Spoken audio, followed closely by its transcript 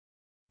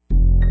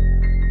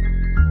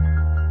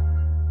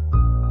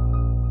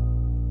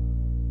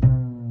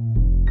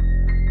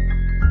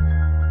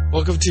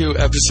Welcome to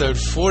episode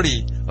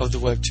 40 of the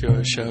Web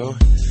 2.0 show,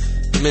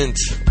 Mint,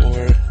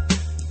 or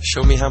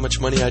Show Me How Much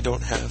Money I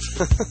Don't Have.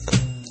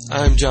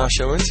 I'm Josh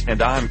Owens. And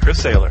I'm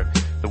Chris Saylor.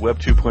 The Web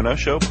 2.0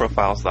 show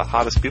profiles the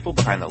hottest people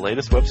behind the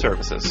latest web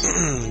services.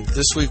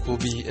 This week we'll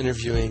be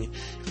interviewing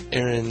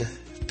Aaron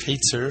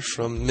Paetzer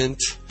from Mint,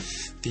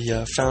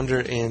 the founder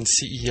and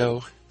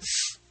CEO.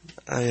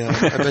 I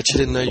bet you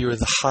didn't know you were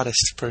the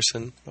hottest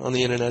person on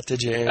the internet,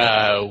 did you,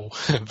 Aaron?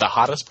 The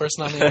hottest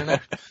person on the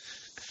internet?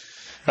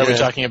 Are we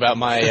talking about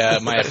my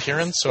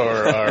appearance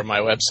or my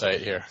website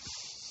here?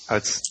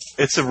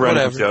 It's a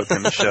running joke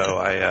in the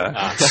show.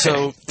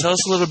 So tell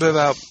us a little bit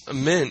about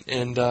Mint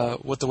and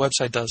what the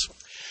website does.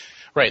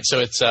 Right, so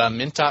it's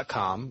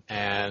mint.com,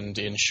 and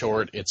in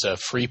short, it's a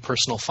free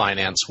personal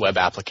finance web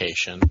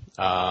application.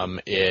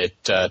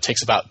 It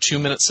takes about 2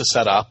 minutes to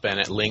set up, and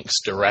it links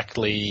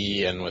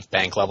directly and with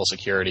bank-level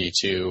security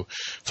to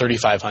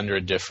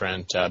 3,500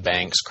 different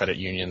banks, credit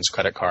unions,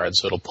 credit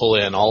cards. So it'll pull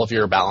in all of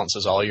your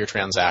balances, all your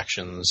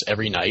transactions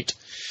every night.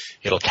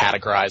 It'll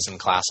categorize and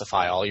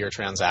classify all your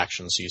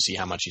transactions so you see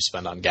how much you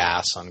spend on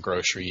gas, on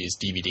groceries,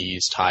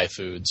 DVDs, Thai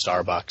food,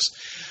 Starbucks.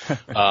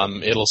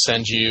 It'll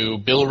send you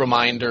bill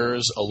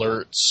reminders,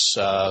 alerts,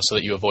 so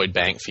that you avoid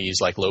bank fees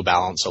like low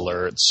balance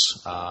alerts,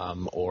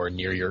 or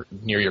near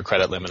your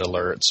credit limit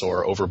alerts,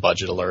 or over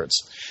budget alerts.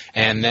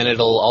 And then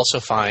it'll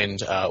also find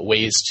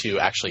ways to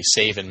actually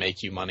save and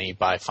make you money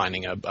by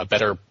finding a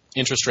better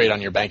interest rate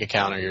on your bank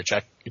account or your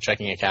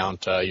checking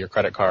account, your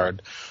credit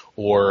card,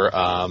 or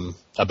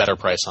a better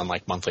price on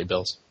like monthly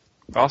bills.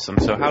 Awesome.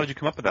 So how did you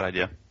come up with that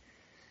idea?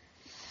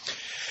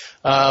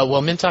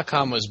 Well,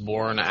 Mint.com was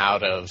born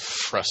out of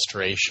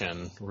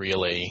frustration,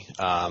 really.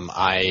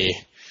 I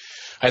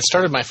had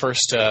started my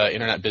first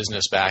internet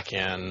business back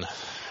in,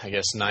 I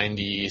guess,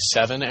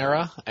 97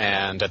 era,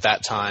 and at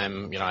that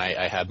time,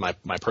 I had my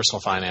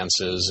personal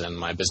finances and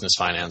my business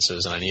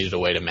finances, and I needed a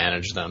way to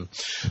manage them.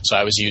 So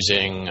I was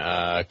using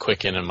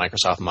Quicken and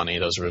Microsoft Money.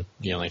 Those were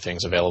the only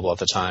things available at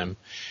the time.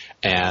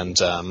 And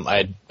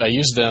I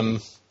used them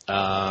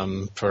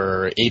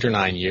for 8 or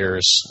 9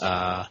 years.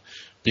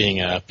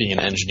 Being an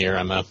engineer,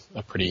 I'm a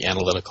pretty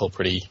analytical,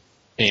 pretty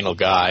anal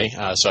guy.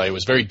 So I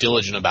was very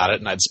diligent about it,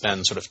 and I'd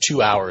spend sort of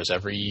 2 hours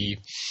every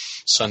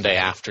Sunday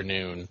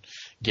afternoon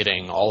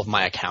getting all of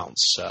my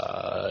accounts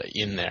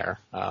in there.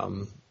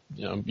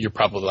 You're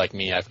probably like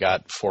me. I've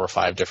got 4 or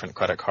 5 different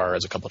credit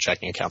cards, a couple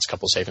checking accounts, a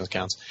couple savings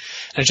accounts.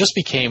 And it just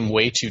became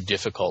way too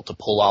difficult to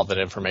pull all that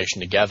information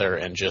together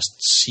and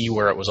just see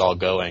where it was all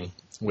going.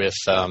 With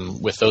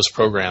those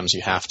programs,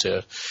 you have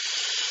to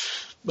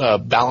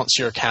balance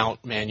your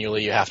account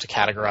manually. You have to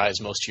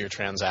categorize most of your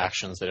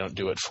transactions. They don't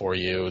do it for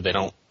you. They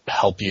don't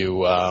help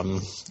you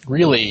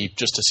really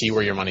just to see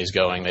where your money's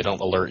going. They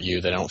don't alert you.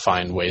 They don't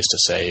find ways to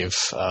save.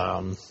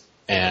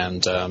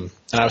 And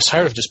I was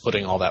tired of just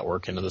putting all that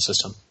work into the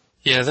system.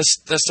 Yeah, that's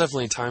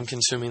definitely time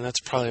consuming. That's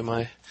probably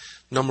my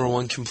number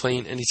one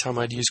complaint. Anytime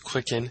I'd use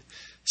Quicken, it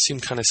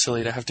seemed kind of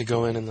silly to have to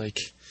go in and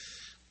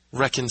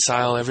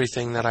reconcile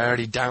everything that I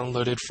already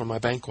downloaded from my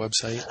bank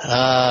website.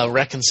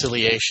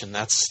 Reconciliation.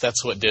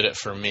 That's what did it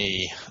for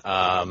me.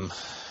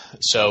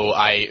 So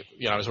I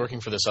was working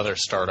for this other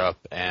startup,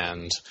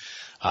 and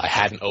I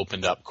hadn't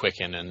opened up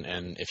Quicken,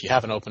 and if you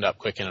haven't opened up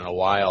Quicken in a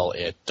while,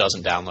 it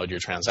doesn't download your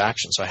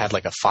transactions. So I had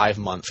like a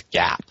 5-month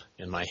gap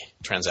in my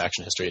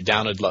transaction history. It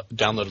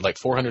downloaded like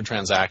 400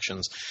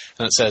 transactions,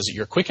 and it says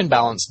your Quicken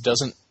balance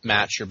doesn't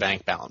match your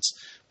bank balance.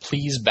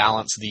 Please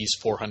balance these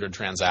 400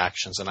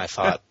 transactions. And I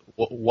thought,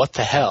 what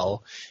the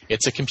hell?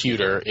 It's a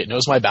computer. It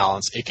knows my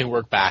balance. It can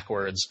work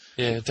backwards.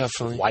 Yeah,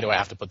 definitely. Why do I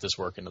have to put this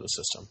work into the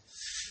system?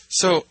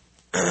 So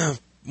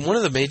one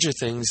of the major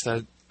things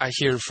that I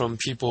hear from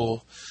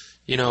people,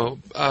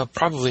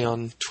 probably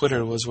on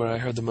Twitter was where I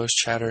heard the most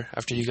chatter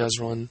after you guys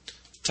were on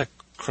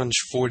TechCrunch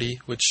 40,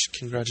 which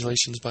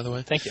congratulations, by the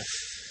way. Thank you.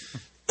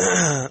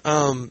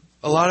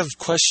 A lot of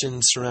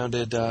questions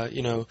surrounded,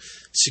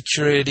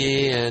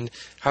 security and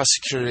how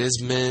secure is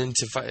Mint.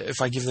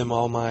 If I give them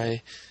all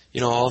my,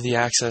 all the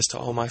access to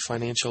all my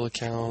financial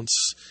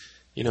accounts,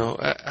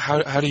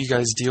 how do you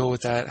guys deal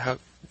with that?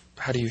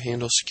 How do you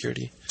handle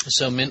security?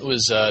 So Mint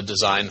was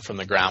designed from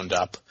the ground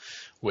up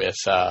with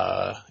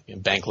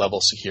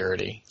bank-level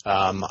security.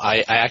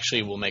 I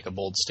actually will make a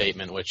bold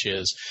statement, which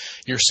is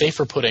you're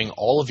safer putting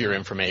all of your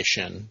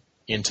information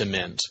into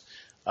Mint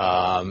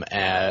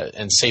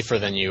and safer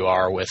than you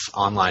are with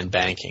online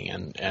banking.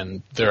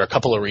 And there are a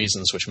couple of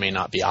reasons which may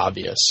not be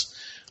obvious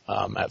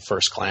at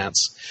first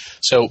glance.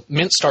 So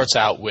Mint starts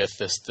out with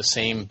the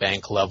same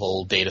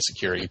bank-level data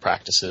security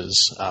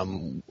practices,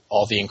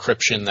 all the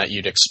encryption that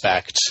you'd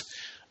expect,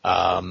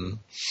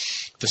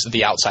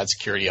 the outside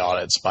security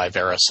audits by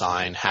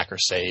VeriSign,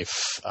 HackerSafe,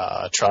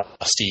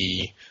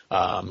 Trusty,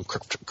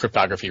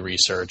 cryptography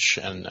research,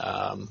 and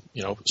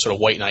sort of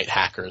white knight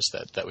hackers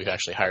that we've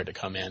actually hired to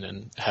come in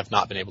and have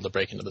not been able to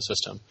break into the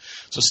system.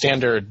 So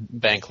standard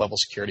bank level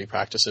security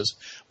practices.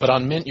 But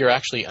on Mint, you're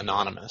actually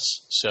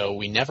anonymous. So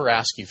we never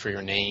ask you for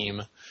your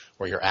name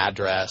or your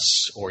address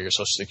or your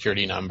social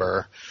security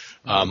number.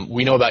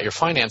 We know about your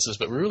finances,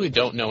 but we really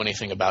don't know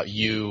anything about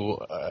you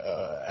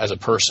as a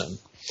person,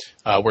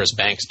 whereas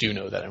banks do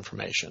know that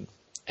information.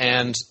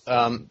 And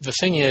the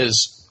thing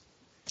is,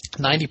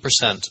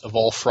 90% of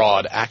all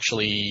fraud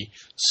actually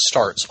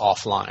starts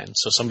offline.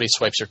 So somebody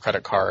swipes your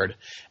credit card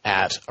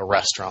at a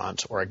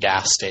restaurant or a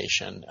gas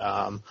station.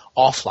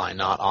 Offline,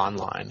 not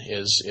online,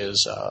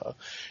 is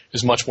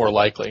much more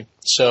likely.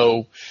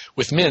 So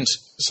with Mint,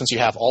 since you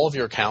have all of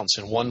your accounts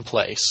in one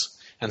place,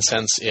 and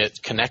since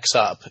it connects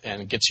up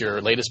and gets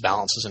your latest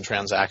balances and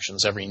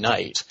transactions every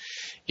night,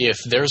 if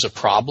there's a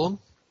problem,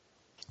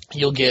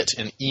 you'll get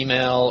an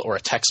email or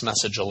a text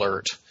message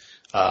alert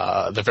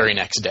the very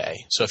next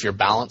day. So if your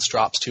balance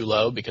drops too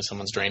low because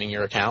someone's draining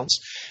your accounts,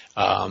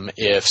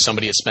 if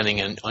somebody is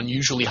spending an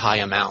unusually high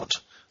amount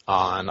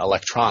on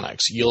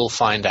electronics, you'll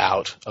find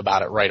out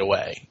about it right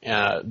away.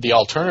 The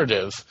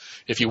alternative,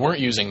 if you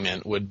weren't using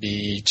Mint, would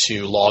be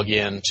to log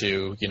in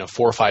to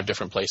 4 or 5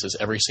 different places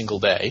every single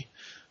day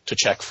to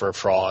check for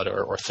fraud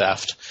or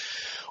theft,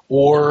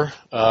 or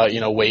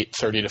wait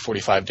 30 to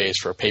 45 days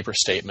for a paper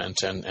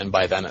statement, and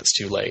by then it's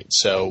too late.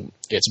 So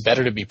it's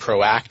better to be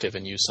proactive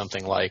and use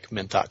something like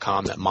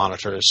Mint.com that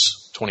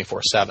monitors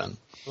 24/7.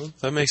 Well,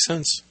 that makes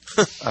sense.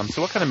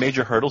 So what kind of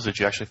major hurdles did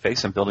you actually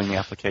face in building the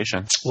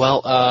application?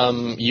 Well,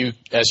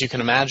 as you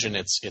can imagine,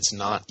 it's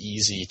not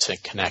easy to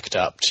connect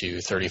up to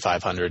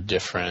 3,500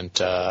 different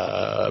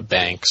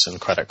banks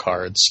and credit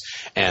cards,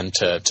 and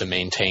to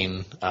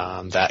maintain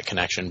that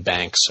connection.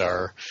 Banks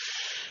are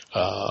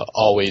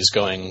always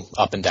going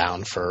up and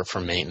down for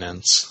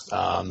maintenance.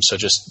 So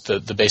just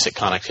the basic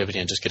connectivity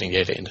and just getting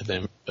data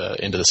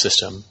into the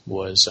system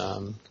was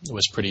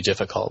pretty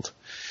difficult.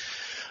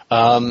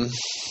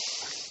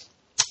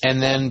 And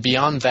then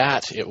beyond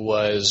that, it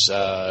was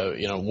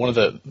one of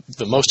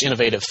the most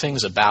innovative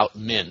things about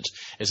Mint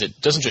is it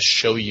doesn't just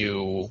show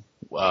you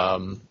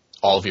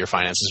all of your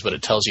finances, but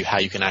it tells you how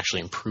you can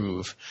actually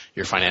improve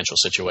your financial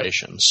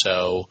situation.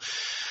 So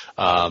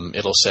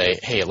it'll say,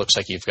 hey, it looks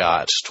like you've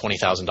got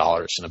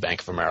 $20,000 in a Bank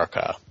of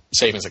America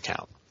savings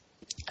account.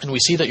 And we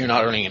see that you're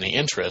not earning any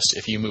interest.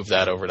 If you move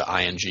that over to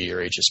ING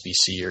or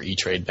HSBC or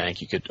E-Trade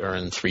Bank, you could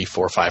earn 3,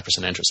 4,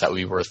 5% interest. That would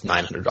be worth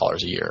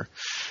 $900 a year.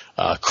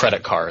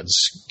 Credit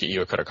cards, get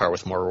you a credit card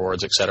with more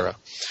rewards, etc.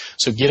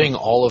 So getting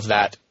all of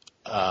that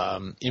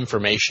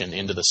information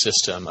into the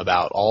system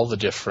about all the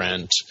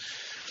different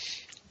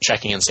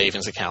checking and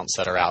savings accounts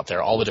that are out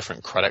there, all the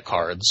different credit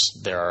cards.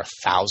 There are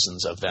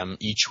thousands of them,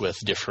 each with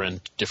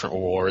different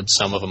rewards.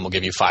 Some of them will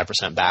give you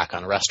 5% back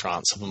on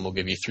restaurants. Some of them will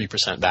give you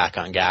 3% back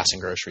on gas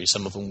and groceries.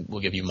 Some of them will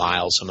give you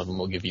miles. Some of them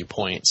will give you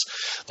points.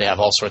 They have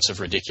all sorts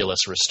of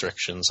ridiculous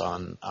restrictions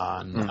on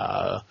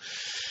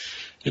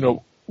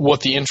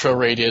what the intro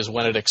rate is,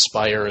 when it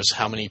expires,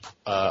 how many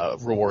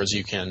rewards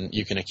you can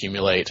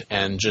accumulate,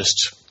 and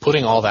just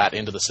putting all that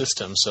into the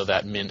system so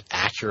that Mint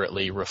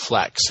accurately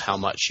reflects how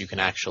much you can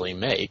actually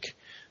make,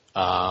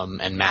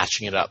 and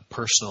matching it up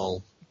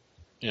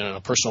in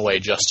a personal way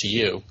just to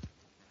you.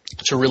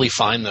 To really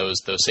find those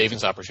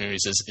savings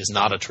opportunities is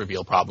not a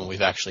trivial problem.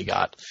 We've actually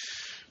got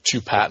 2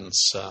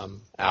 patents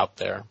out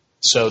there.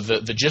 So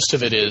the gist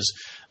of it is,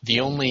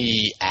 the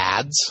only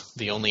ads,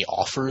 the only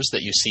offers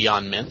that you see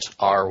on Mint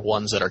are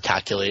ones that are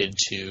calculated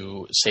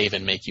to save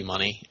and make you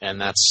money,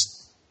 and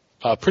that's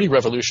pretty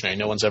revolutionary.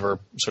 No one's ever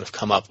sort of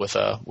come up with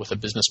a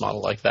business model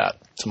like that,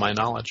 to my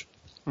knowledge.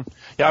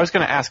 Yeah, I was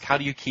going to ask, how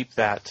do you keep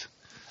that?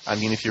 I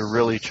mean, if you're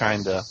really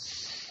trying to,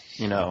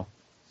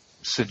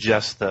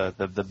 suggest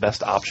the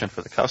best option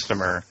for the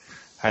customer,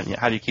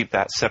 how do you keep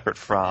that separate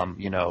from,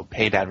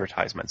 paid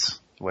advertisements,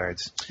 where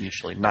it's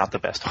usually not the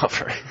best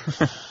offer?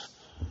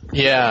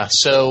 Yeah,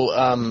 so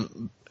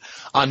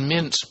on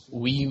Mint,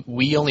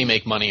 we only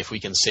make money if we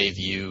can save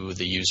you,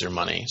 the user,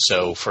 money.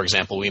 So, for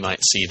example, we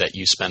might see that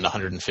you spend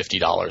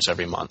 $150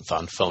 every month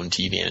on phone,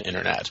 TV, and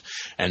internet,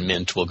 and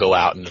Mint will go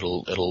out and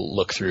it'll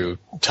look through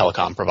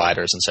telecom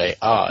providers and say,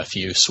 if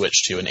you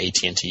switch to an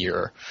AT&T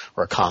or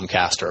a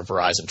Comcast or a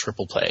Verizon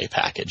Triple Play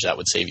package, that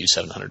would save you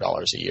 $700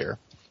 a year.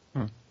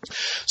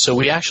 So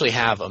we actually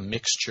have a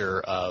mixture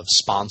of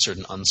sponsored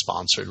and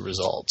unsponsored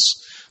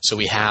results. So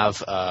we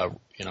have a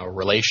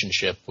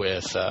relationship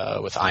with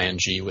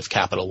ING, with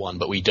Capital One,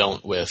 but we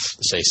don't with,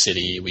 say,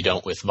 Citi. We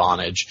don't with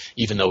Vonage,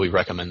 even though we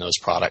recommend those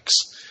products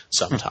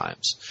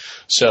sometimes.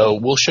 So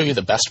we'll show you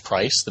the best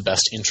price, the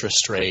best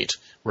interest rate,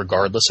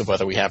 regardless of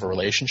whether we have a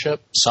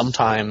relationship.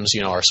 Sometimes,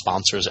 our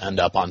sponsors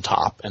end up on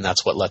top, and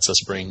that's what lets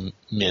us bring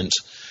Mint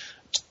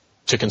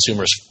to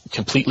consumers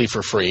completely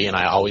for free, and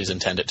I always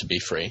intend it to be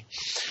free.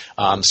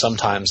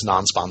 Sometimes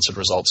non-sponsored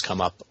results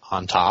come up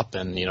on top,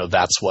 and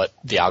that's what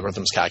the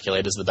algorithms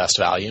calculate as the best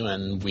value,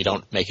 and we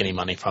don't make any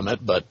money from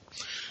it, but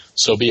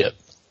so be it.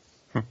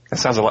 That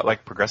sounds a lot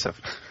like Progressive.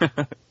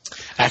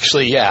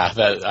 Actually, yeah,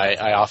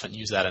 I often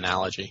use that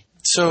analogy.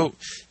 So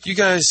you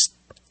guys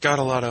got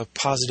a lot of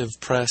positive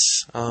press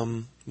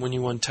when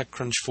you won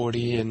TechCrunch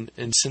 40,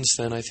 and since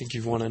then I think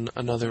you've won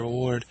another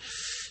award.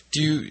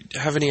 Do you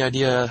have any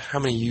idea how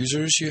many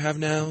users you have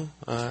now?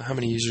 How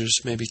many users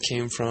maybe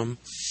came from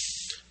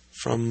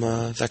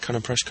that kind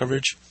of press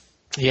coverage?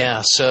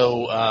 Yeah,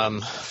 so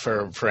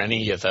for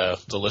any of the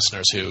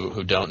listeners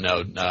who don't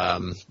know,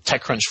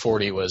 TechCrunch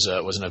 40 was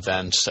an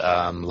event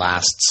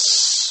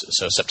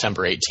so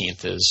September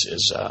 18th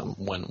is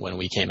when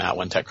we came out,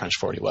 when TechCrunch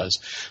 40 was.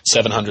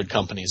 700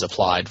 companies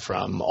applied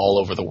from all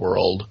over the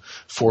world.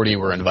 40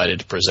 were invited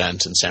to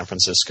present in San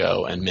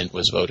Francisco, and Mint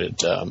was voted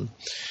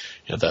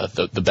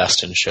the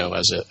best in show,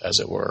 as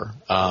it were.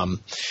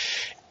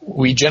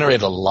 We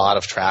generated a lot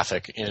of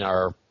traffic in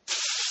our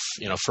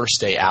first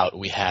day out.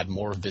 We had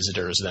more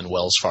visitors than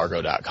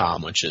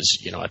WellsFargo.com, which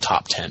is a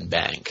top 10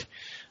 bank.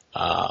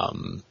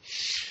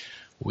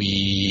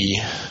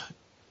 We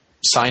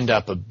signed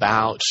up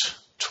about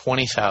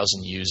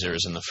 20,000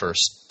 users in the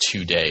first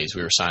 2 days.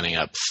 We were signing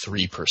up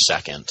 3 per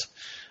second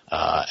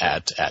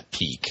at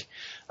peak.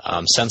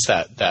 Since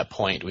that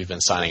point, we've been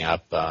signing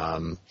up,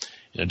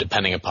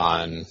 depending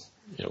upon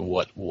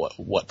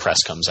what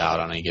press comes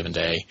out on any given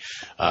day,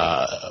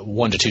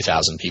 1,000 to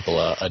 2,000 people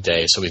a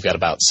day. So we've got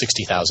about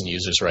 60,000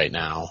 users right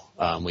now.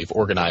 We've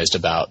organized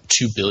about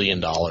 $2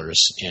 billion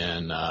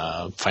in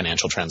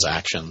financial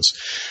transactions.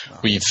 Wow.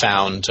 We've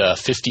found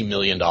 $50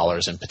 million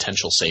in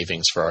potential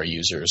savings for our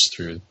users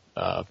through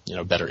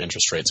better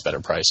interest rates, better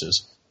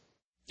prices.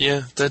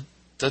 Yeah,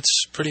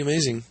 that's pretty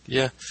amazing.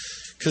 Yeah,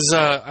 because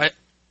I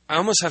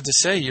almost have to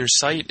say your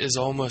site is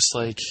almost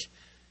like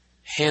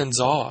hands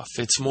off.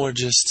 It's more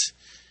just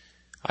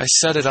I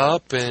set it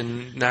up,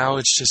 and now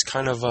it's just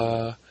kind of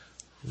a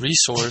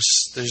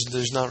resource.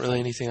 There's not really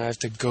anything I have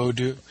to go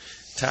do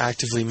to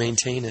actively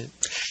maintain it,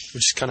 which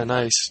is kind of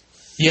nice.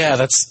 Yeah,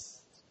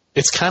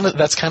 that's kind of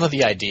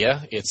the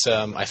idea. It's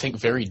I think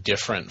very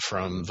different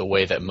from the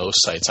way that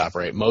most sites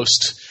operate.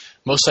 Most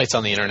sites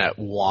on the internet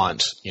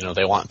want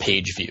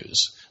page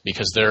views,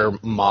 because their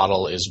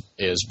model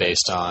is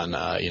based on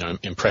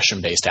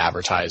impression-based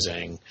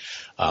advertising.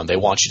 They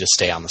want you to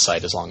stay on the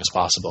site as long as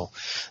possible.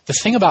 The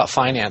thing about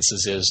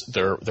finances is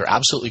they're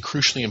absolutely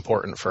crucially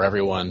important for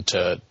everyone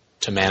to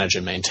manage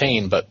and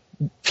maintain, but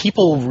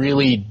people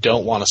really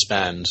don't want to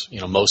spend,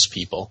 most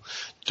people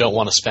don't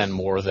want to spend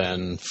more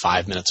than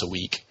 5 minutes a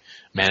week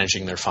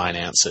managing their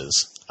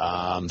finances.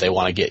 They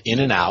want to get in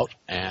and out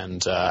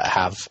and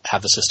have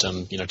the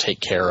system take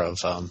care of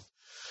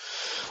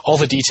all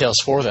the details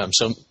for them.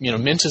 So,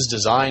 Mint is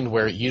designed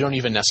where you don't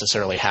even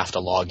necessarily have to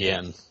log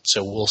in.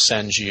 So we'll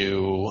send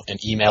you an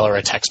email or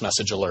a text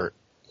message alert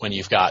when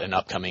you've got an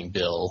upcoming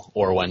bill,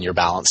 or when your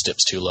balance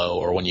dips too low,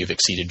 or when you've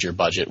exceeded your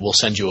budget. We'll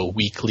send you a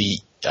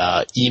weekly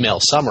email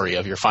summary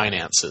of your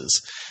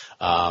finances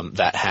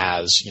that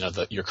has,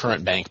 your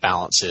current bank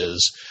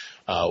balances,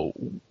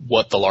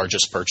 what the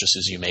largest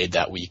purchases you made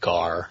that week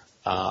are.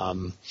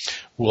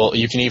 Well,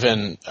 you can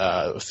even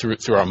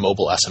through our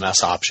mobile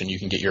SMS option, you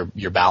can get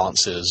your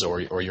balances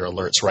or your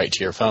alerts right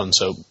to your phone,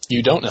 so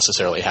you don't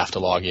necessarily have to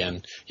log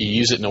in. You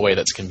use it in a way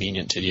that's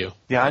convenient to you.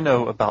 Yeah, I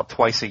know about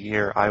twice a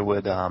year I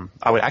would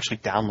actually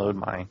download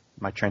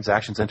my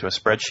transactions into a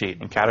spreadsheet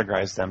and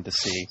categorize them to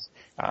see.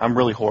 I'm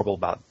really horrible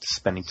about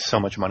spending so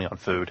much money on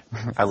food.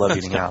 I love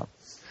eating out.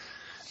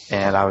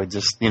 And I would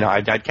just,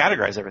 I'd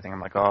categorize everything. I'm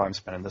like, oh, I'm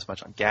spending this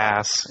much on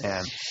gas.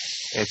 And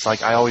it's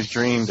like I always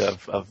dreamed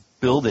of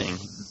building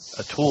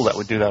a tool that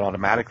would do that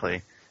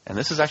automatically. And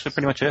this is actually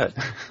pretty much it.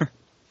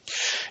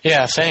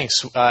 Yeah,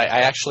 thanks. I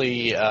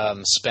actually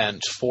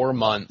spent 4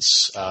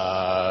 months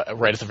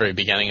right at the very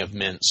beginning of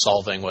Mint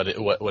solving what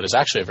is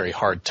actually a very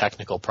hard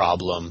technical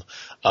problem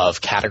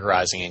of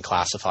categorizing and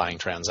classifying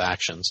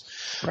transactions.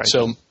 Right.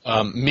 So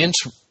Mint,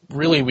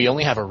 really, we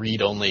only have a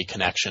read-only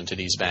connection to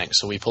these banks.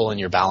 So we pull in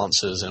your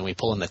balances and we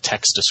pull in the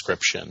text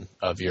description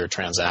of your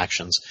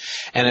transactions.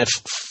 And if,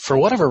 for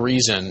whatever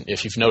reason,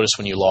 if you've noticed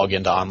when you log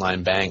into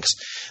online banks,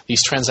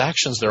 these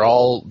transactions, they're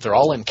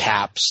all in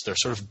caps. They're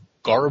sort of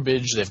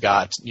garbage. They've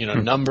got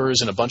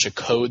numbers and a bunch of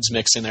codes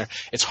mixed in there.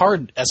 It's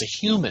hard as a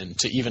human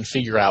to even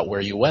figure out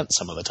where you went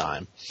some of the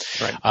time.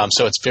 Right.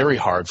 So it's very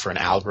hard for an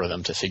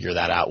algorithm to figure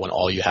that out when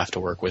all you have to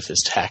work with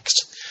is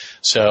text.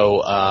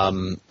 So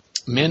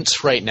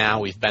Mint right now,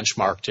 we've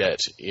benchmarked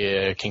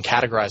it can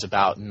categorize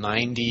about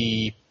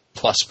 90+%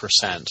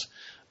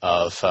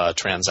 of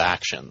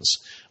transactions.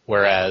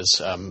 Whereas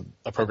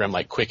a program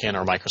like Quicken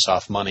or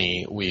Microsoft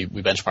Money, we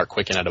benchmark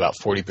Quicken at about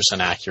 40%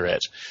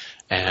 accurate,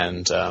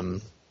 and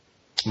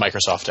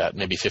Microsoft at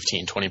maybe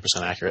 15-20%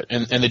 accurate.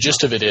 And the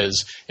gist of it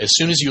is, as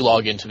soon as you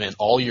log into Mint,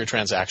 all your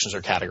transactions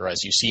are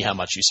categorized. You see how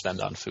much you spend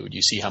on food.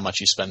 You see how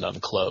much you spend on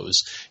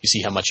clothes. You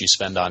see how much you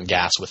spend on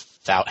gas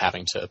without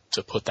having to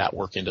put that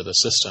work into the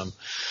system.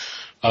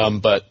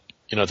 But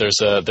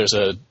there's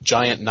a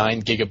giant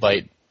 9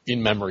 gigabyte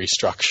in-memory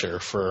structure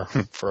for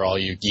all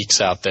you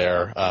geeks out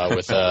there,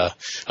 with a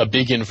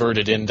big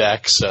inverted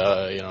index,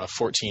 a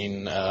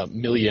 14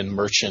 million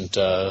merchant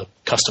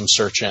custom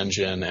search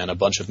engine, and a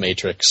bunch of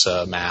matrix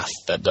math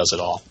that does it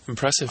all.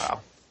 Impressive.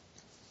 Wow.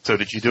 So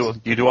did you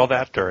do all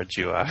that, or did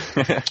you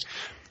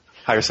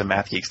hire some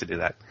math geeks to do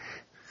that?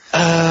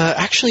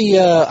 Actually,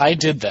 I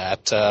did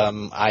that.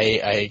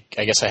 I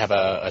guess I have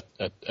a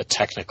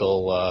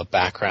technical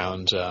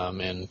background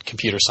in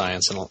computer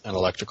science and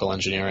electrical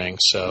engineering.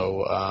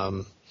 So, I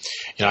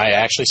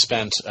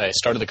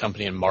started the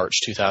company in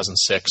March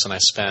 2006, and I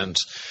spent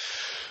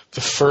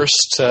the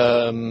first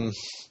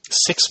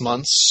 6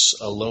 months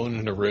alone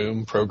in a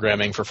room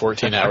programming for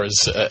 14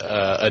 hours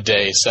a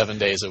day, 7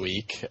 days a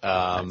week.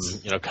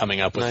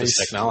 Coming up with this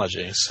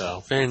technology.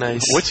 So very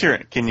nice. Are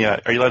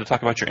you allowed to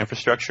talk about your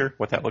infrastructure?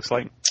 What that looks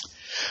like?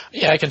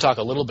 Yeah, I can talk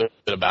a little bit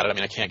about it. I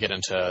mean, I can't get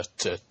into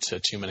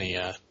too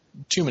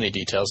many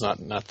details, not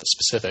the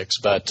specifics,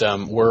 but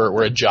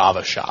we're a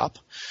Java shop.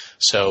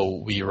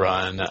 So we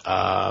run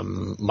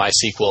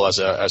MySQL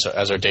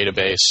as our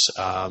database,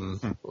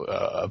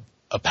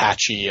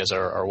 Apache as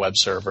our web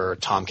server,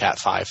 Tomcat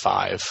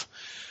 5.5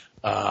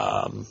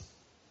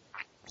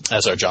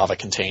 as our Java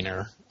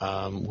container.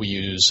 We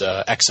use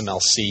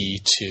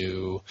XMLC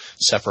to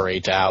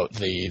separate out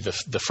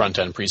the front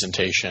end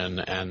presentation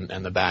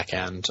and the back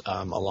end,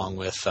 along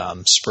with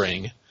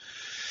Spring.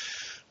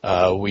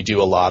 We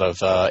do a lot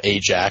of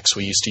Ajax.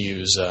 We used to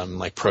use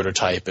like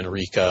Prototype and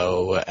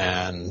Rico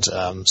and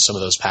some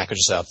of those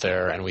packages out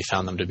there, and we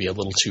found them to be a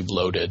little too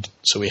bloated.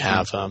 So we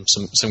have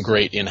some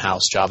great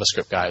in-house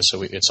JavaScript guys.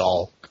 So it's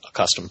all a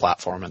custom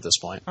platform at this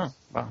point. Oh,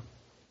 wow.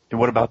 And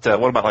what about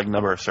like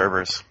number of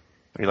servers?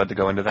 Are you allowed to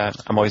go into that?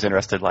 I'm always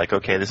interested. Like,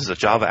 okay, this is a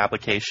Java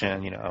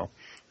application.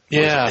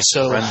 Yeah.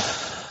 So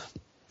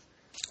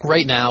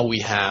right now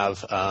we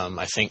have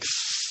I think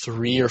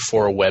 3 or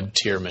 4 web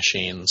tier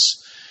machines.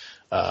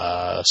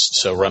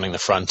 So running the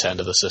front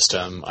end of the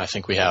system, I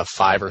think we have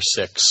 5 or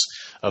 6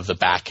 of the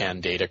back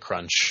end data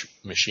crunch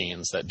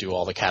machines that do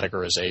all the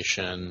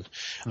categorization,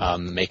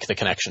 make the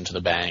connection to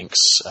the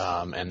banks,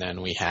 and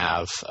then we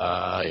have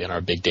in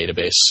our big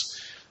database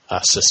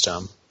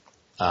system.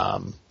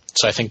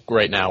 So I think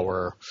right now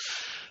we're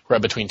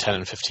at between 10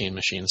 and 15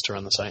 machines to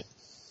run the site.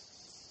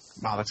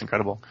 Wow, that's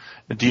incredible.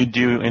 Do you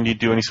do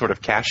any sort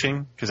of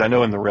caching? Because I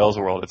know in the Rails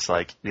world, it's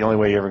like the only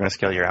way you're ever going to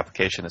scale your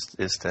application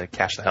is to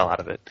cache the hell out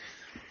of it.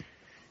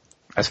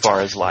 As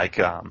far as like,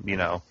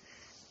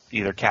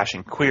 either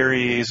caching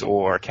queries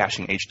or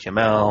caching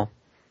HTML.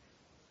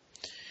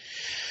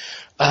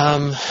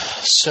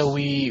 So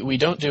we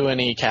don't do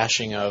any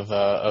caching of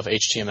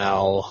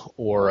HTML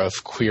or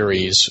of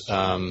queries.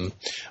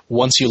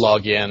 Once you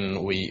log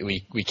in,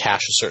 we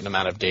cache a certain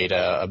amount of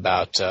data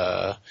about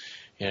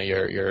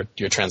your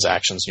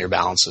transactions and your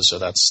balances. So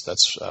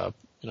that's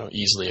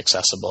easily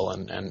accessible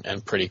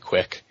and pretty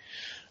quick.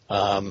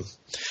 I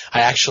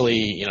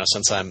actually,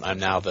 since I'm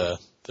now the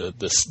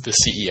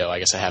CEO, I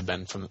guess I have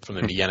been from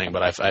the beginning,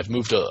 but I've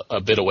moved a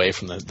bit away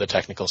from the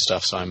technical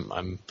stuff, so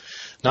I'm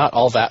not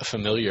all that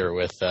familiar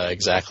with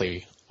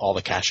exactly all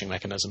the caching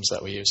mechanisms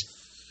that we use.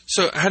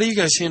 So how do you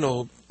guys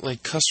handle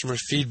like customer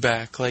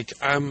feedback? Like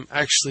I'm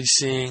actually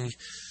seeing,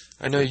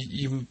 I know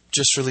you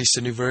just released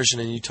a new version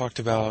and you talked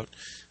about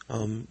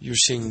you're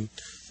seeing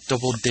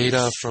double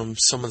data from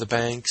some of the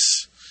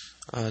banks,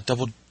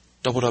 doubled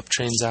up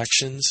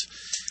transactions.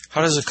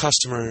 How does a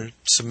customer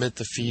submit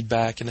the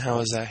feedback, and how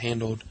is that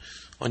handled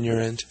on your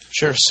end?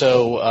 Sure.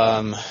 So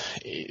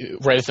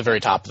right at the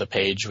very top of the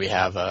page, we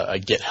have a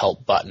Get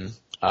Help button,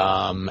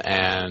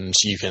 and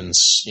you can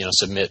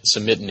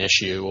submit an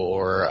issue,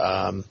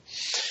 or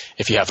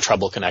if you have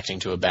trouble connecting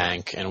to a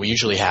bank. And we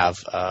usually have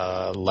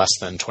less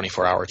than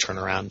 24-hour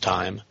turnaround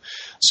time.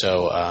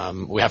 So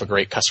we have a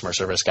great customer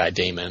service guy,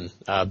 Damon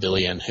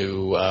Billion,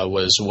 who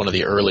was one of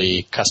the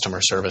early customer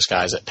service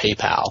guys at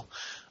PayPal.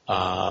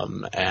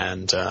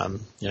 And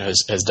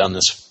has done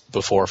this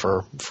before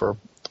for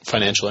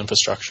financial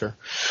infrastructure.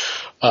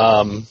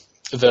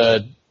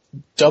 The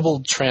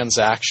doubled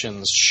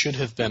transactions should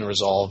have been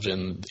resolved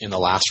in the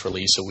last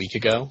release a week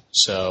ago,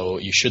 so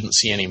you shouldn't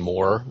see any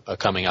more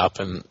coming up,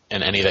 and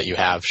any that you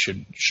have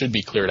should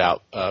be cleared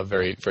out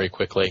very, very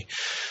quickly.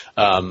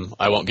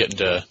 I won't get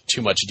into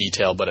too much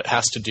detail, but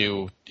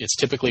it's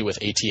typically with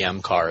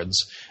ATM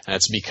cards, and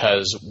it's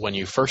because when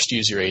you first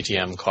use your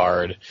ATM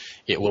card,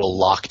 it will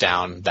lock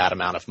down that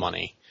amount of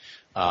money.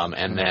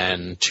 And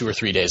then 2 or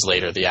 3 days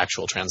later, the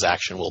actual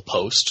transaction will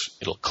post.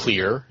 It'll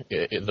clear.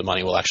 The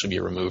money will actually be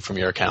removed from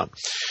your account.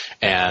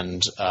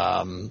 And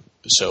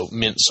so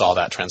Mint saw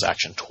that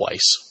transaction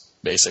twice,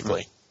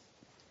 basically.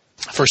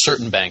 For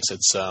certain banks,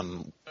 it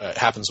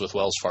happens with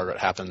Wells Fargo. It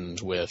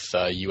happened with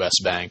U.S.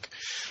 Bank.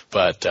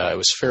 But it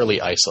was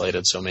fairly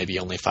isolated, so maybe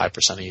only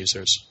 5% of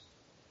users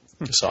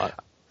saw it.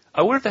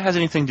 I wonder if that has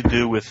anything to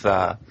do with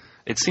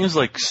it seems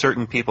like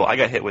certain people, I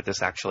got hit with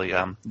this actually,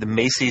 the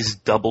Macy's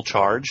double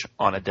charge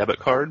on a debit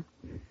card.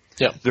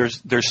 Yeah.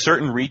 There's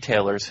certain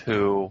retailers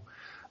who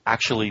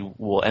actually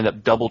will end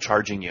up double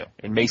charging you,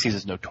 and Macy's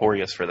is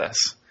notorious for this.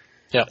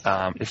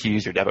 Yeah. If you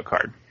use your debit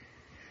card.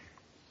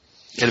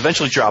 It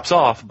eventually drops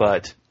off,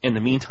 but in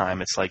the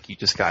meantime, it's like you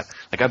just got,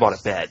 like I bought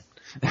a bed,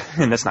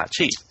 and that's not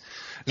cheap.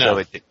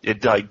 No. So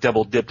it like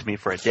double dipped me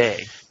for a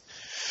day.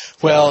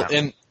 Well,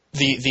 and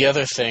the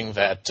other thing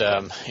that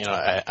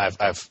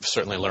I've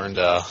certainly learned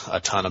a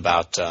ton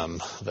about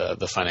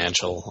the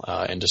financial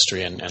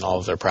industry and all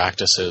of their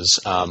practices.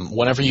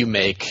 Whenever you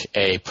make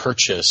a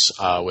purchase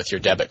with your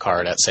debit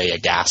card at, say, a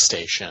gas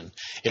station,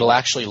 it'll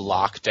actually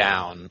lock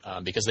down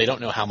because they don't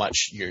know how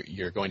much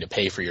you're going to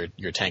pay for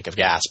your tank of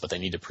gas, but they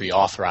need to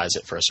pre-authorize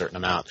it for a certain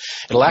amount.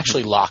 It'll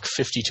actually lock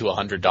 $50 to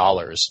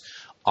 $100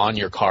 on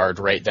your card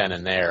right then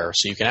and there,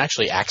 so you can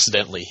actually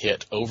accidentally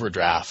hit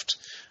overdraft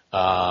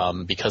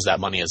because that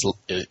money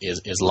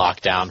is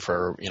locked down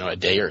for a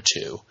day or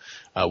two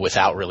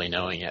without really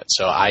knowing it.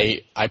 So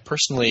I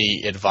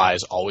personally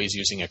advise always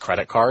using a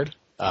credit card.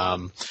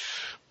 I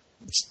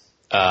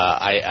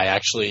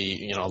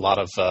actually, a lot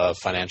of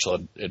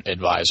financial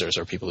advisors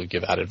or people who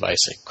give out advice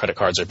say credit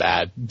cards are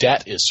bad.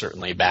 Debt is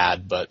certainly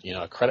bad, but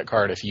a credit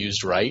card, if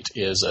used right,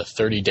 is a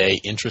 30-day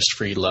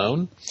interest-free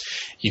loan.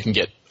 You can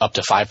get up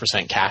to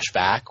 5% cash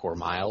back or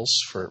miles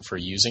for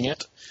using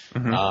it.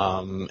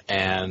 Mm-hmm.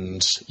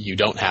 And you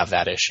don't have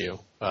that issue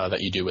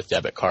that you do with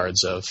debit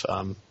cards of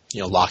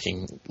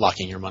locking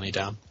your money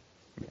down.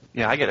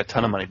 Yeah, I get a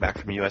ton of money back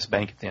from U.S.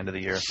 Bank at the end of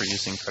the year for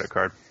using credit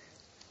card.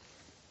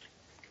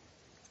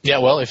 Yeah,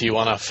 well, if you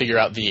want to figure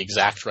out the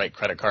exact right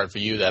credit card for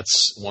you,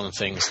 that's one of the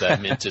things that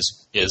Mint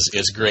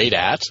is great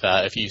at.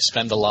 If you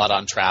spend a lot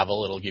on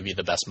travel, it'll give you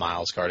the best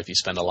miles card. If you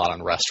spend a lot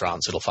on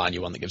restaurants, it'll find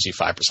you one that gives you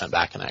 5%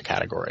 back in that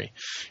category.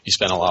 If you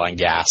spend a lot on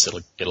gas,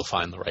 it'll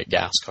find the right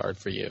gas card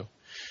for you.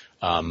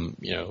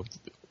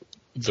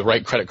 The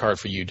right credit card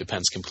for you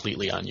depends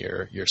completely on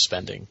your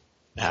spending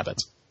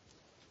habits.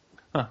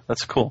 Huh,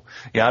 that's cool.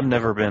 Yeah, I've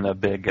never been a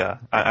big.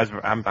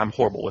 I'm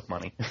horrible with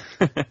money,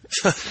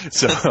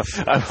 so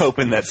I'm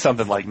hoping that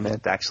something like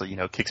Mint actually,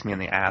 kicks me in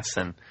the ass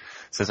and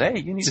says,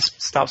 "Hey, you need to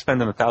stop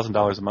spending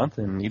 $1,000 a month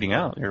and eating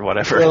out or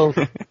whatever." Well,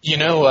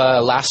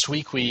 last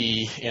week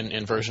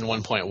in version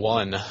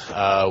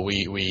 1.1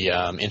 we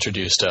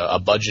introduced a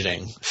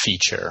budgeting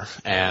feature,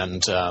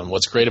 and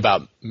what's great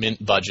about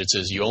Mint budgets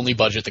is you only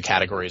budget the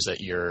categories that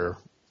you're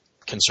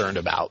concerned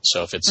about.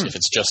 So if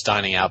it's just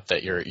dining out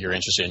that you're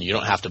interested in, you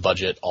don't have to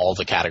budget all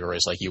the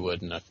categories like you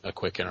would in a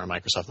Quicken or a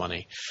Microsoft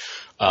Money.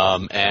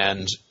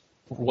 And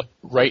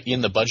right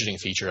in the budgeting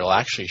feature, it'll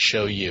actually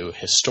show you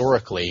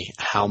historically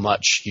how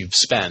much you've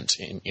spent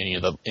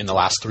in the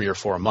last 3 or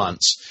 4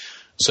 months,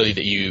 so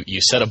that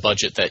you set a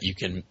budget that you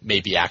can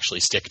maybe actually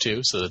stick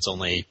to, so that it's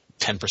only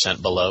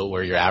 10% below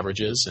where your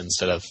average is,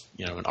 instead of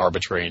an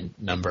arbitrary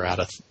number out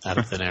of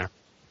thin air.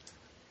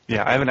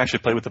 Yeah, I haven't actually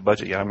played with the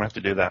budget yet. I'm gonna have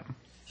to do that.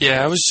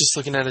 Yeah, I was just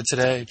looking at it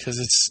today because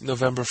it's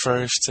November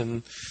 1st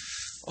and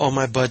all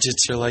my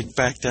budgets are like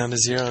back down to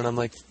zero, and I'm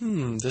like,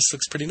 this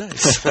looks pretty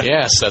nice.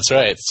 Yes, that's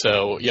right.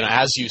 So,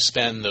 as you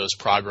spend, those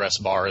progress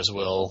bars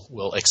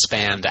will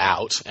expand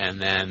out, and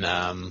then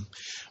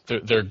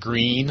they're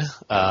green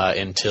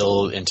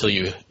until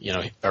you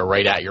are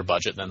right at your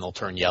budget. Then they'll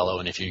turn yellow,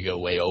 and if you go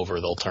way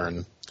over, they'll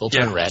turn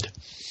red.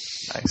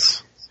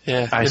 Nice.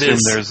 Yeah, I assume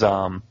there's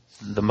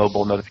the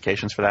mobile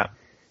notifications for that.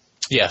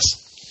 Yes.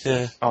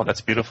 Yeah. Oh,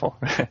 that's beautiful.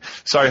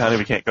 Sorry, honey,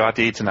 we can't go out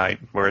to eat tonight.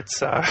 We're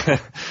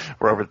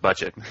over the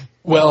budget.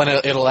 Well, and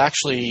it'll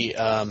actually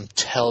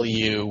tell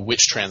you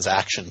which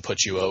transaction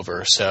put you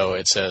over. So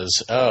it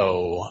says,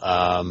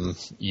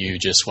 you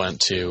just went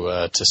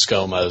to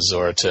ScoMa's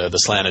or to the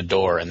Slanted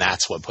Door, and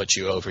that's what put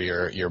you over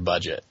your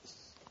budget.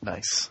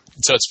 Nice.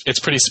 So it's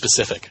pretty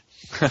specific.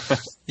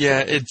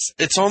 Yeah,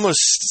 it's almost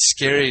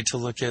scary to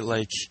look at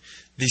like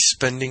these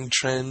spending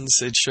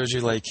trends. It shows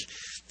you like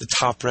the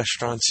top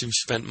restaurants you've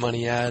spent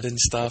money at and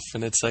stuff,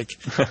 and it's like,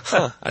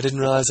 I didn't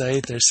realize I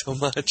ate there so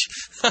much.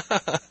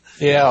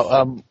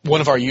 Yeah, one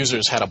of our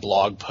users had a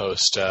blog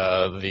post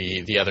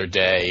the other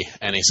day,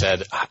 and he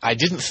said, I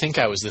didn't think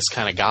I was this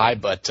kind of guy,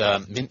 but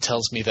Mint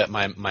tells me that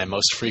my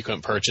most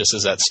frequent purchase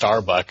is at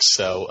Starbucks,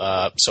 so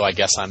I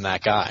guess I'm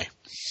that guy.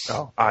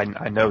 Oh, I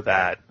know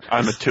that.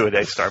 I'm a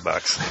 2-a-day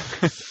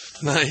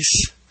Starbucks.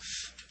 Nice.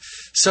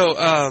 So,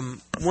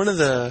 one of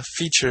the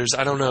features,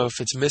 I don't know if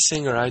it's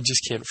missing or I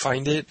just can't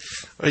find it.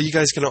 Are you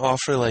guys going to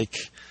offer like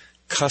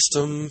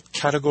custom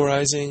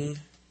categorizing?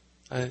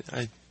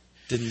 I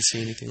didn't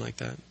see anything like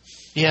that.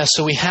 Yeah,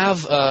 so we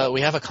have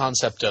a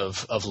concept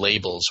of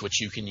labels, which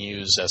you can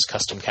use as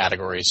custom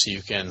categories. So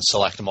you can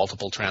select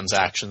multiple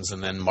transactions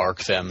and then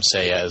mark them,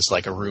 say, as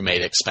like a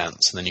roommate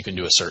expense, and then you can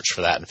do a search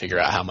for that and figure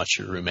out how much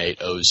your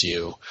roommate owes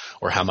you,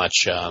 or how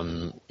much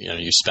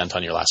you spent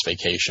on your last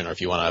vacation, or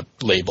if you want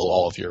to label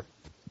all of your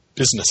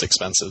business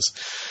expenses.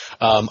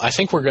 I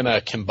think we're going to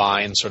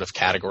combine sort of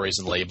categories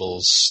and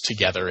labels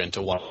together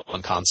into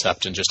one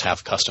concept and just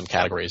have custom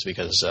categories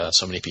because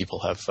so many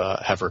people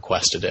have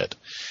requested it.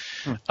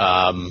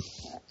 The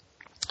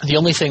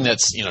only thing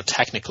that's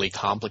technically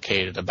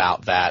complicated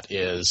about that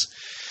is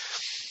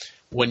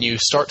when you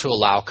start to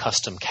allow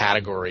custom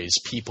categories,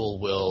 people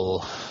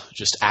will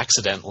just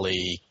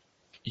accidentally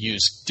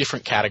use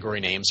different category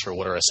names for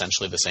what are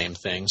essentially the same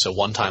thing. So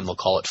one time they'll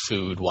call it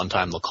food, one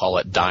time they'll call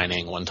it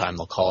dining, one time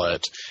they'll call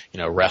it,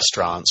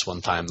 restaurants,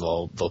 one time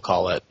they'll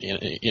call it,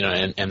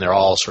 and they're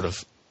all sort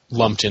of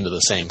lumped into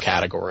the same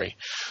category.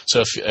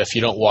 So if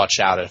you don't watch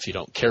out, if you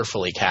don't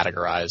carefully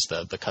categorize,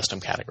 the custom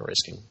categories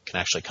can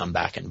actually come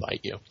back and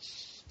bite you.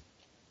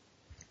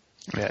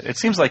 Yeah, it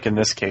seems like in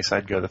this case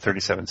I'd go the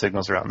 37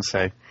 signals route and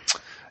say,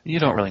 you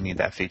don't really need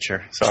that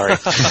feature. Sorry.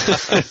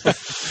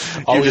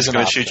 You're just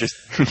going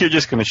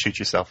to shoot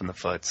yourself in the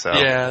foot. So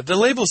yeah, the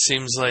label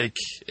seems like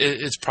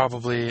it's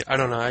probably, I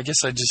don't know, I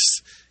guess I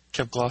just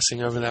kept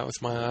glossing over that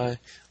with my eye.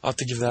 I'll have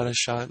to give that a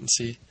shot and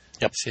see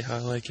how I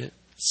like it.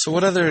 So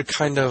what other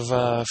kind of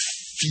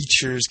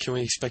features can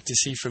we expect to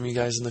see from you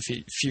guys in the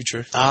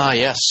future?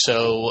 Yes.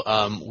 So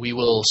we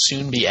will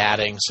soon be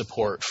adding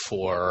support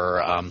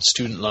for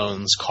student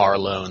loans, car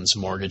loans,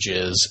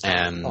 mortgages,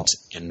 and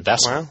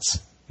investments.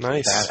 Wow.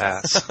 Nice.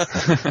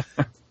 Badass.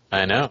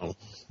 I know.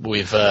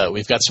 We've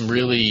got some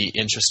really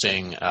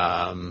interesting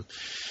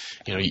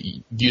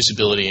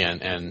usability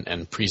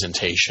and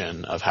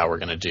presentation of how we're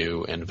going to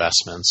do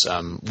investments.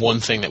 One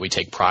thing that we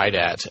take pride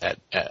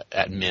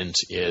at Mint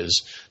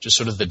is just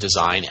sort of the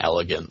design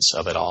elegance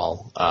of it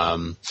all.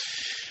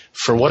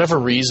 For whatever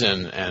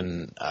reason,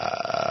 and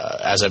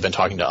as I've been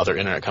talking to other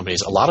internet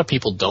companies, a lot of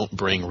people don't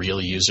bring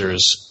real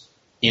users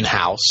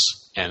in-house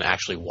and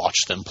actually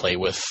watch them play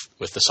with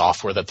the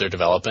software that they're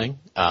developing.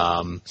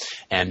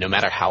 And no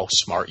matter how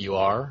smart you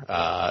are,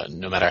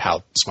 no matter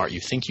how smart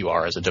you think you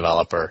are as a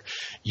developer,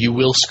 you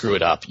will screw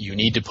it up. You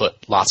need to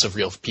put lots of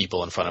real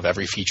people in front of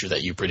every feature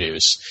that you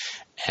produce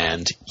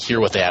and hear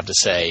what they have to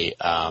say,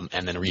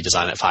 and then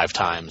redesign it 5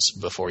 times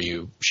before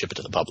you ship it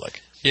to the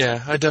public.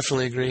 Yeah, I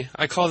definitely agree.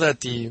 I call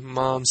that the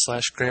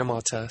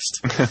mom/grandma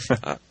test.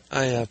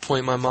 I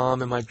point my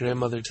mom and my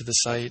grandmother to the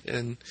site,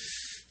 and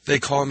they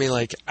call me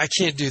like, I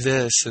can't do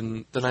this,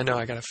 and then I know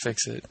I got to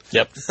fix it.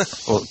 Yep.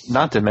 Well,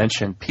 not to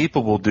mention,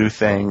 people will do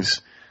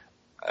things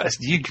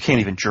you can't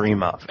even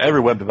dream of. Every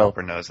web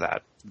developer knows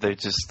that. They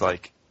just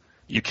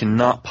you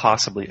cannot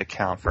possibly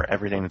account for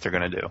everything that they're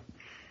going to do.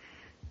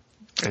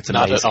 It's amazing.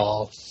 Not at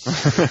all.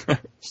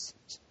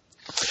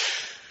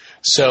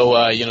 So,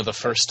 the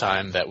first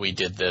time that we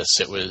did this,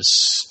 it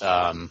was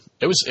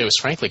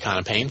frankly kind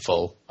of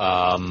painful,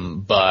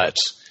 but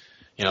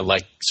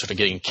sort of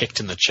getting kicked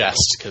in the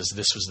chest because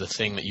this was the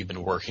thing that you've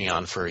been working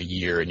on for a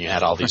year and you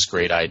had all these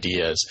great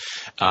ideas.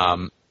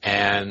 But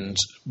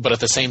at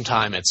the same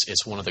time,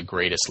 it's one of the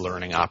greatest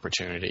learning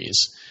opportunities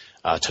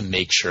to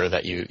make sure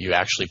that you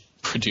actually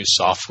produce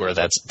software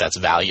that's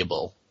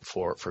valuable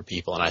for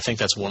people. And I think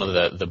that's one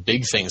of the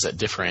big things that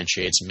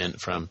differentiates Mint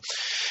from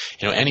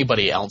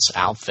anybody else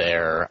out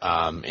there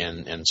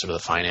in sort of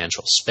the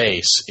financial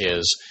space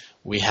is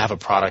we have a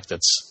product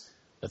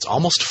that's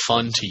almost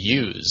fun to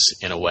use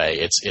in a way.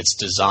 It's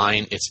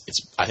design.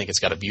 I think it's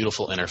got a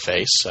beautiful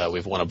interface.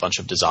 We've won a bunch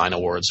of design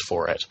awards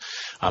for it.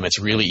 It's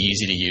really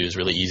easy to use,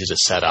 really easy to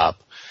set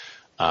up,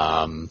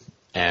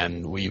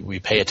 and we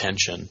pay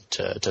attention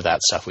to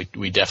that stuff.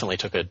 We definitely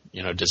took a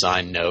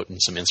design note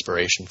and some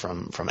inspiration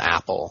from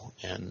Apple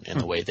in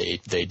the way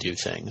they do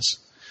things.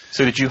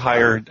 So did you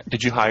hire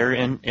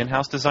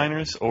in-house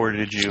designers, or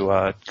did you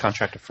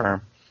contract a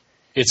firm?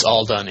 It's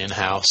all done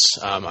in-house.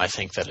 I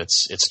think that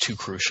it's too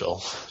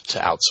crucial to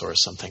outsource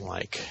something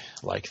like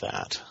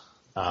that.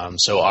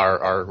 So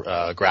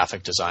our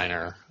graphic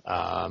designer,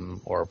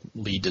 or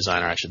lead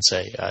designer, I should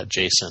say,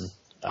 Jason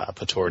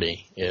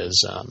Patorti,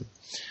 is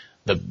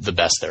the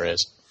best there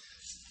is.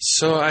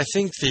 So I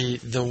think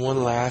the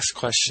one last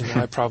question that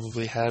I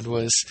probably had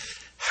was,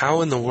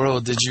 how in the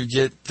world did you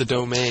get the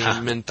domain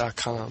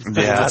mint.com?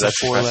 Yeah, that's a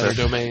 4-letter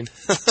domain.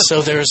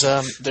 So there's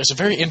a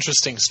very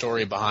interesting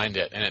story behind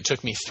it, and it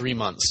took me 3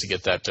 months to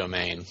get that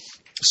domain.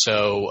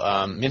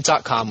 So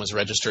mint.com was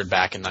registered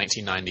back in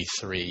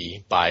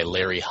 1993 by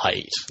Larry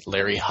Hite.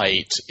 Larry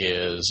Hite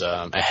is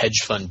a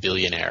hedge fund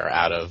billionaire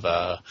out of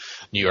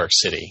New York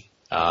City.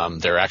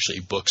 There are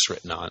actually books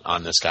written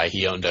on this guy.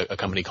 He owned a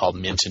company called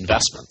Mint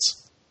Investments.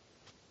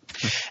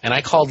 And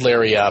I called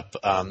Larry up,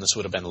 this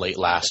would have been late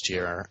last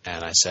year,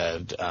 and I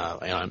said,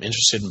 I'm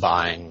interested in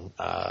buying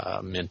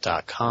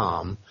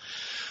Mint.com.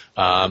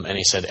 And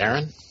he said,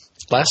 Aaron,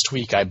 last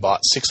week I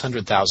bought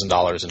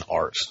 $600,000 in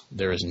art.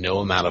 There is no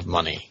amount of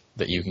money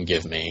that you can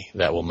give me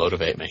that will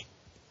motivate me.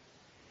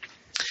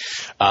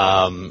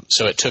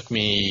 So it took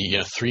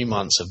me 3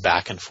 months of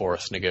back and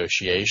forth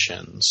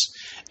negotiations.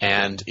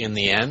 And in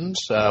the end,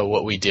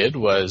 what we did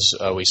was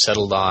we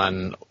settled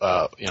on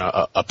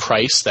a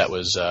price that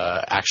was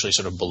actually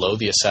sort of below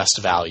the assessed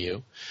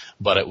value,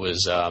 but it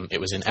was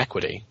in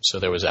equity. So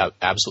there was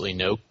absolutely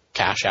no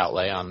cash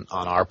outlay on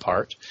our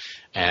part.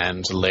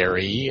 And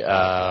Larry,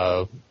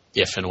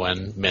 if and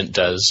when Mint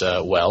does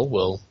well,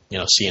 will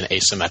see an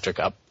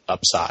asymmetric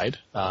upside,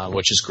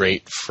 which is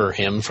great for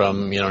him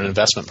from an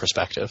investment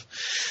perspective.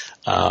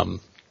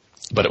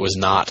 But it was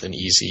not an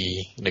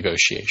easy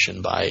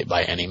negotiation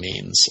by any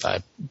means.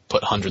 I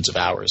put hundreds of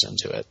hours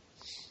into it.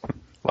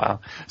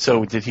 Wow.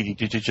 So did you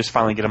just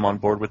finally get him on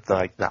board with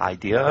the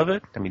idea of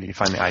it? I mean, did you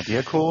find the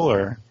idea cool,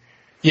 or?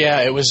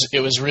 Yeah, it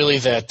was really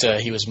that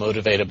he was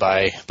motivated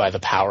by the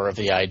power of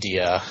the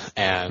idea,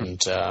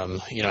 and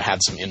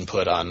had some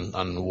input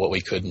on what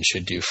we could and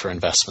should do for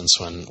investments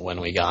when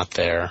we got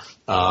there,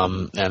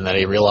 and that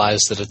he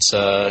realized that it's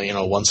a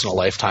once in a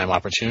lifetime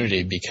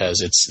opportunity, because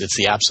it's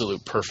the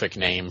absolute perfect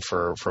name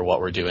for what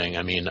we're doing.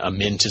 I mean, a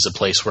mint is a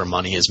place where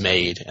money is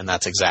made, and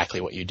that's exactly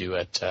what you do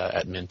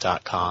at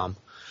mint.com.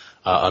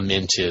 A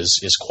mint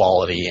is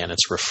quality, and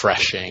it's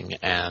refreshing,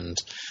 and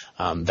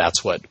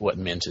that's what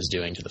Mint is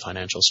doing to the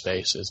financial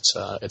space.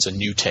 It's a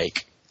new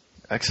take.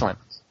 Excellent.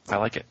 I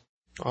like it.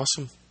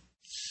 Awesome.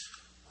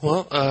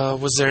 Well,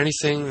 was there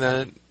anything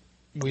that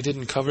we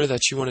didn't cover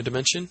that you wanted to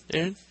mention,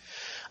 Aaron?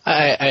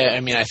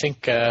 I mean, I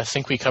think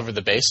we covered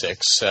the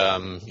basics.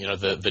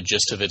 The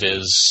gist of it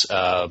is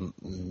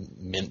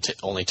Mint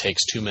only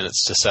takes 2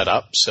 minutes to set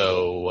up.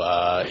 So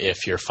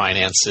if your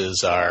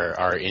finances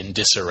are in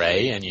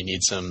disarray and you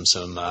need some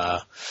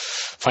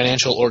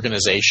financial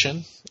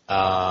organization,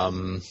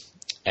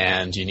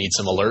 and you need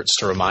some alerts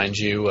to remind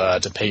you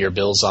to pay your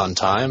bills on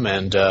time,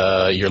 and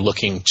you're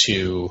looking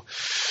to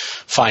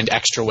find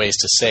extra ways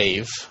to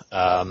save,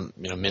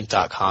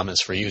 Mint.com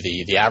is for you.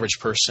 The average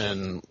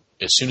person,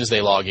 as soon as they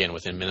log in,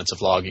 within minutes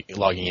of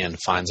logging in,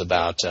 finds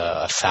about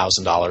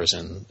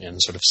 $1,000 in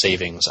sort of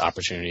savings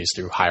opportunities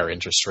through higher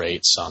interest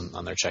rates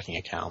on their checking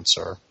accounts,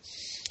 or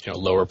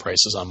lower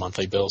prices on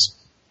monthly bills.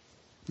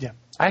 Yeah,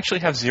 I actually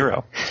have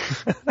zero.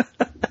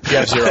 You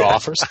have zero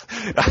offers?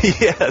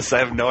 Yes, I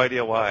have no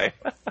idea why.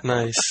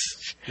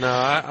 Nice. No,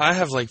 I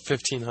have like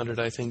 1,500,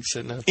 I think,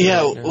 sitting out there.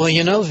 Yeah, right now. well,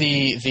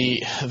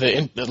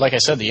 like I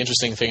said, the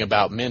interesting thing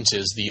about Mint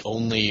is the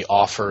only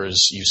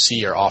offers you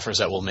see are offers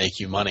that will make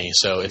you money.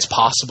 So it's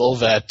possible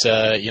that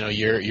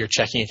your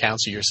checking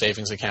accounts or your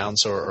savings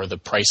accounts or the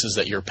prices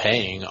that you're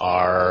paying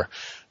are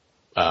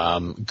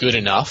good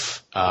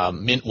enough.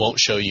 Mint won't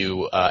show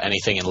you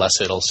anything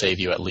unless it'll save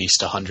you at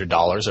least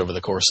 $100 over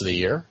the course of the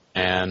year.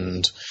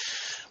 And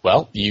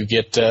well, you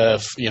get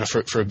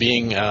for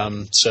being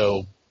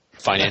so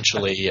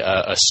financially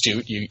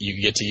astute,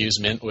 you get to use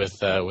Mint with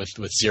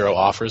zero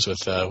offers,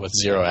 with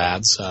zero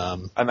ads.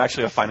 I'm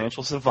actually a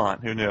financial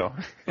savant. Who knew?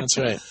 That's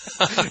right.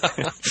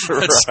 That's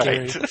right.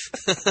 scary.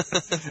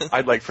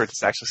 I'd like for it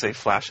to actually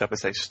flash up and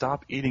say,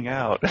 "Stop eating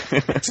out."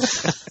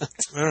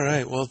 All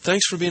right. Well,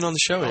 thanks for being on the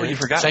show, Aaron. You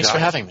forgot. Thanks Josh. for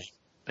having me.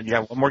 You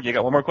got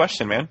one more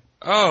question, man.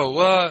 Oh,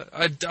 well,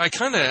 I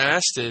kind of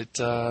asked it.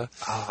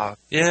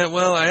 Yeah,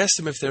 well, I asked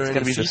him if there were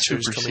any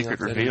features coming up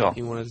that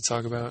he wanted to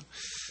talk about.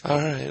 All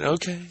right,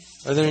 okay.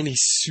 Are there any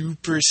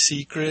super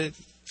secret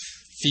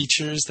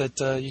features that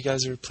you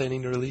guys are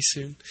planning to release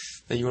soon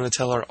that you want to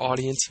tell our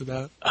audience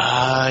about?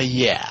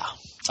 Yeah.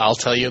 I'll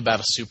tell you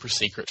about a super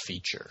secret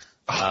feature.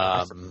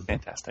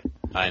 Fantastic.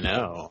 I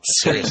know.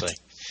 Seriously.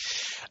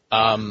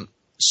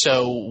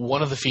 So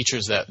one of the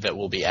features that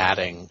we'll be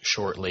adding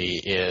shortly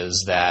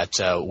is that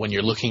when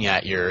you're looking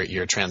at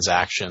your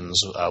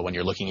transactions, when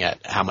you're looking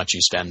at how much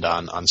you spend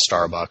on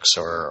Starbucks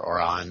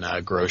or on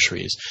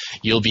groceries,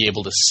 you'll be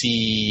able to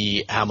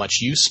see how much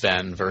you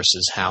spend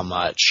versus how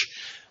much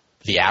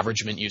the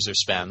average Mint user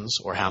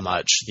spends, or how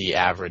much the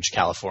average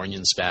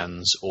Californian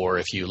spends, or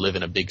if you live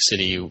in a big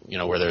city,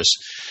 where there's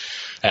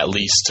at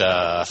least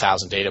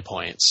 1,000 data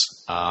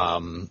points,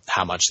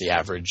 how much the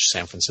average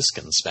San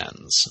Franciscan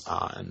spends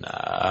on,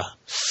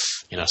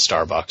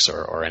 Starbucks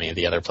or any of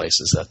the other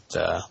places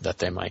that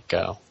they might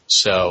go.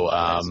 So,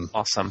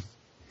 awesome.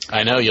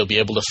 I know you'll be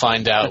able to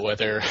find out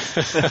whether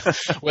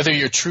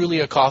you're truly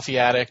a coffee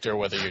addict or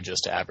whether you're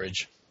just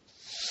average.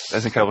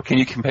 That's incredible. Can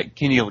you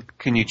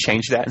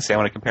change that and say I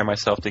want to compare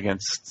myself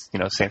against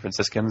San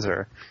Franciscans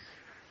or?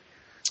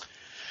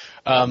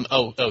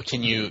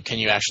 Can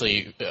you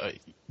actually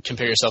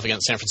compare yourself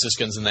against San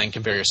Franciscans and then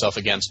compare yourself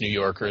against New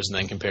Yorkers and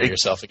then compare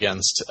yourself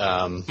against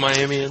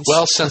Miamians?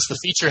 Well, since the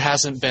feature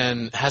hasn't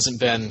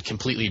been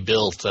completely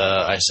built,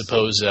 I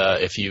suppose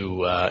if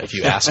you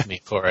ask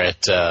me for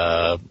it,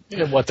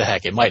 what the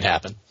heck, it might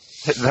happen.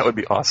 That would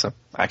be awesome,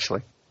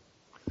 actually.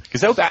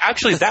 Because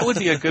that would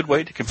be a good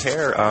way to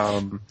compare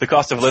the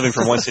cost of living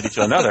from one city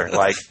to another.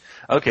 Like,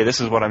 okay, this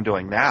is what I'm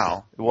doing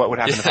now. What would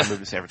happen if I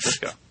moved to San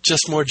Francisco?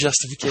 Just more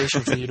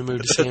justification for you to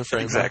move to San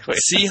Fran. Exactly.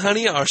 See,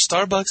 honey, our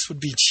Starbucks would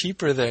be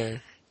cheaper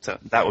there. So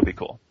that would be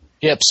cool.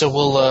 Yep. So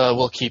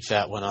we'll keep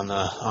that one on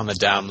the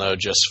download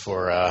just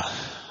for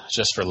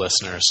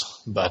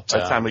listeners. But by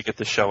the time we get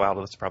the show out,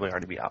 it's probably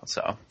already be out.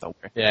 So don't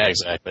worry. Yeah,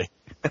 exactly.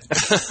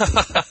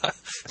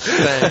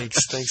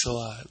 Thanks a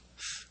lot.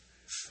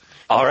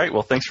 All right.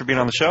 Well, thanks for being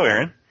on the show,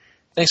 Aaron.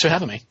 Thanks for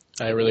having me.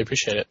 I really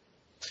appreciate it.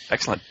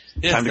 Excellent.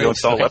 Yeah, Time to go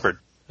install Leopard.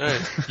 All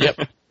right.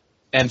 Yep.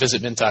 And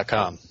visit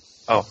mint.com.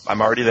 Oh,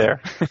 I'm already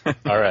there.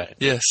 All right.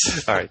 Yes.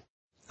 All right.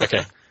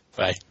 Okay.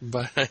 Bye.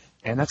 Bye.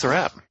 And that's a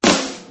wrap.